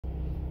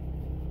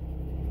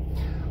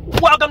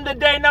Welcome to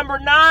day number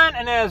 9,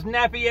 and as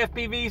Nappy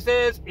FPV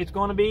says, it's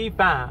going to be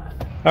fine.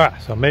 All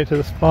right, so I made it to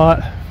the spot.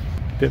 A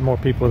bit more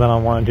people than I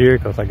wanted here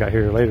because I got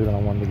here later than I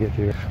wanted to get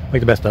here.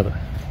 Make the best of it.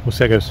 We'll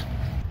see how it goes.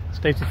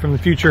 Stacy from the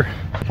future.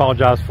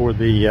 Apologize for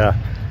the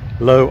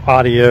low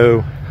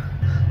audio.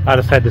 I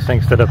just had this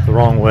thing set up the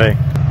wrong way.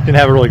 Didn't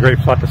have a really great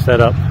spot to set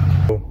up.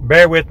 So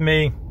bear with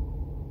me.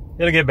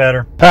 It'll get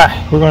better. All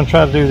right, we're going to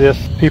try to do this.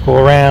 People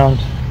around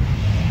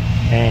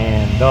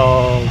and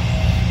dogs.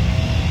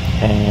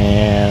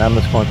 And I'm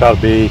just going to try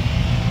to be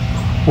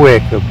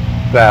quick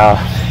about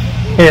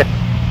it.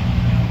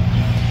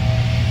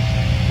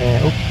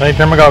 And oops, I need to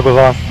turn my goggles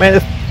on. Man,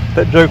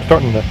 that joke's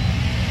starting to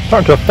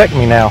affect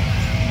me now.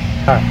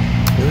 Alright,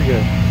 here we go.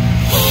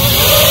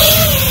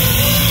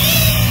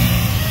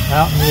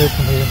 Out in the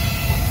open here.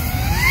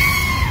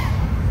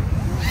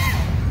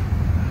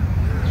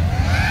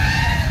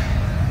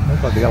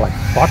 Looks like they got like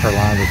soccer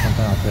lines or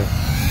something out there.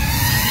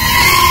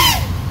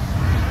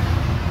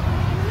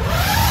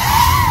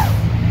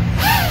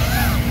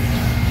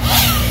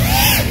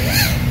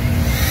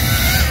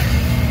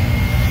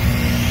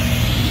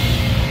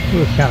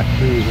 We'll just kind of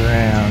cruise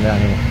around down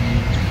here.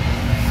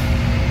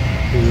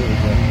 See what we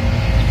got.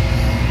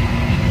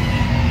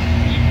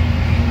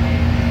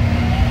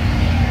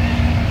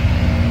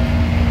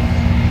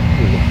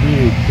 There's a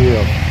huge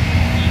field.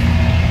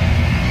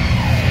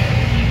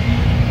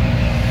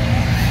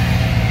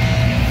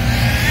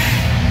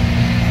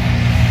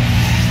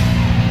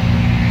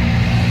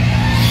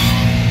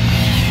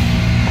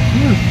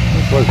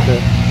 That's close to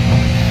it.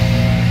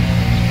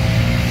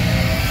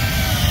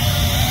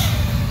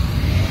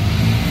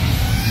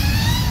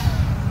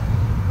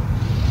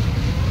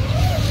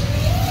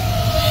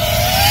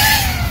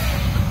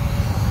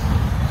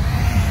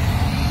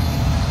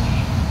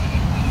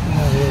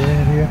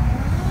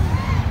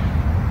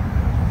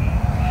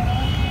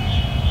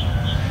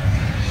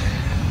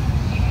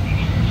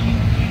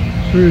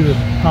 Through the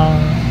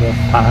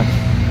pond,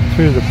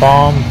 through the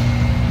palm.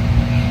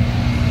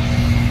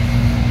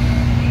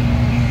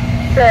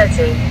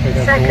 30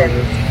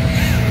 seconds.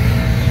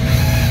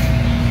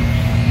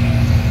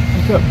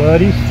 What's up,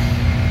 buddies?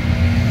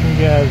 What you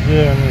guys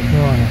doing this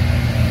morning?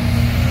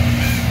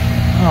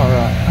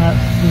 Alright, I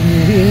see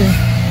you here.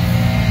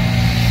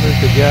 Where's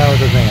the guy with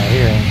the thing? I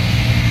hear him.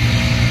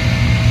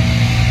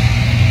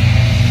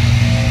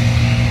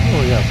 Oh,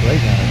 we got a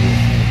playground out here.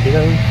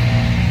 Kiddos.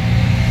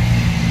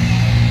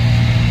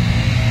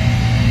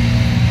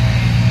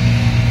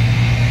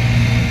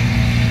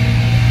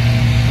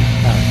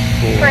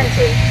 20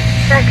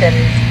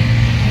 seconds.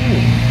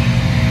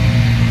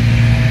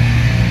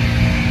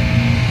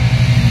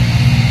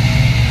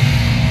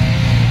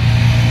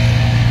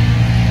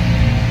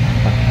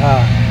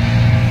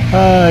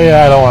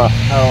 Yeah, I don't want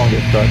to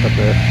get stuck up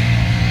there.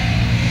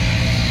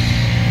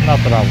 Not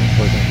that I was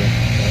looking at it.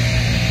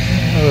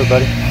 Hello,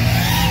 buddy.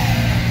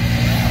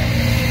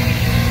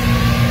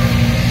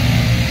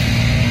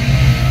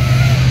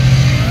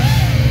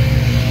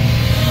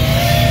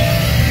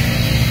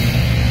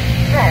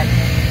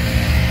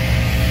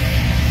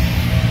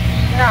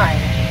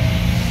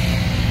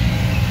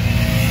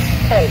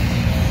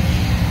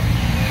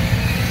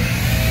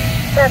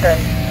 Seven,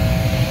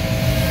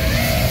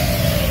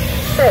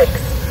 6,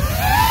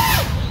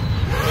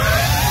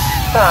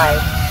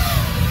 5,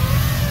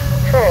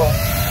 4,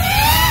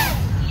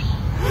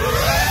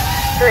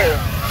 3,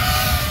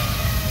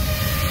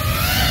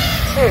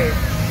 2,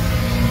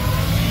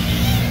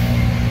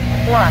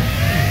 1.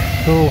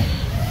 Cool.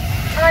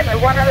 Timer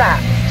 1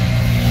 elapsed.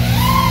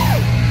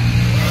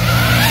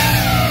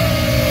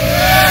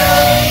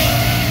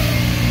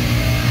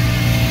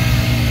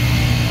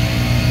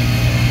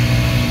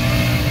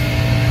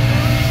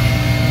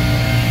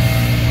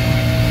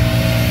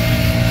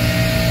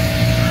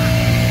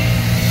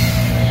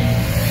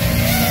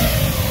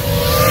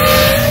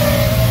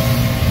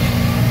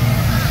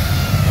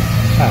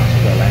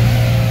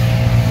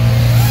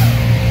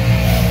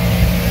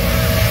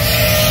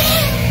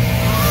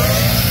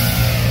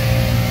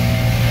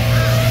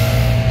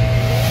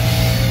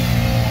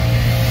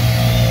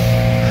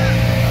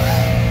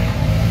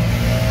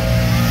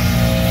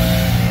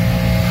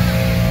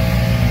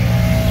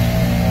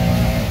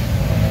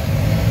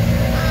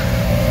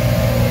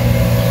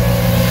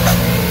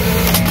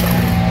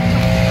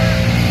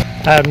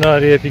 I have no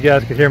idea if you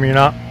guys could hear me or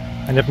not,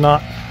 and if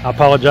not, I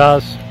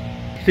apologize.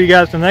 See you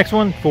guys in the next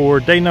one for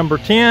day number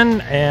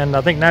 10, and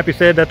I think Nappy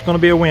said that's going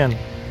to be a win.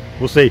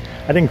 We'll see.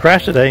 I didn't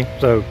crash today,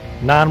 so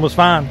 9 was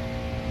fine.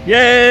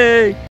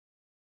 Yay!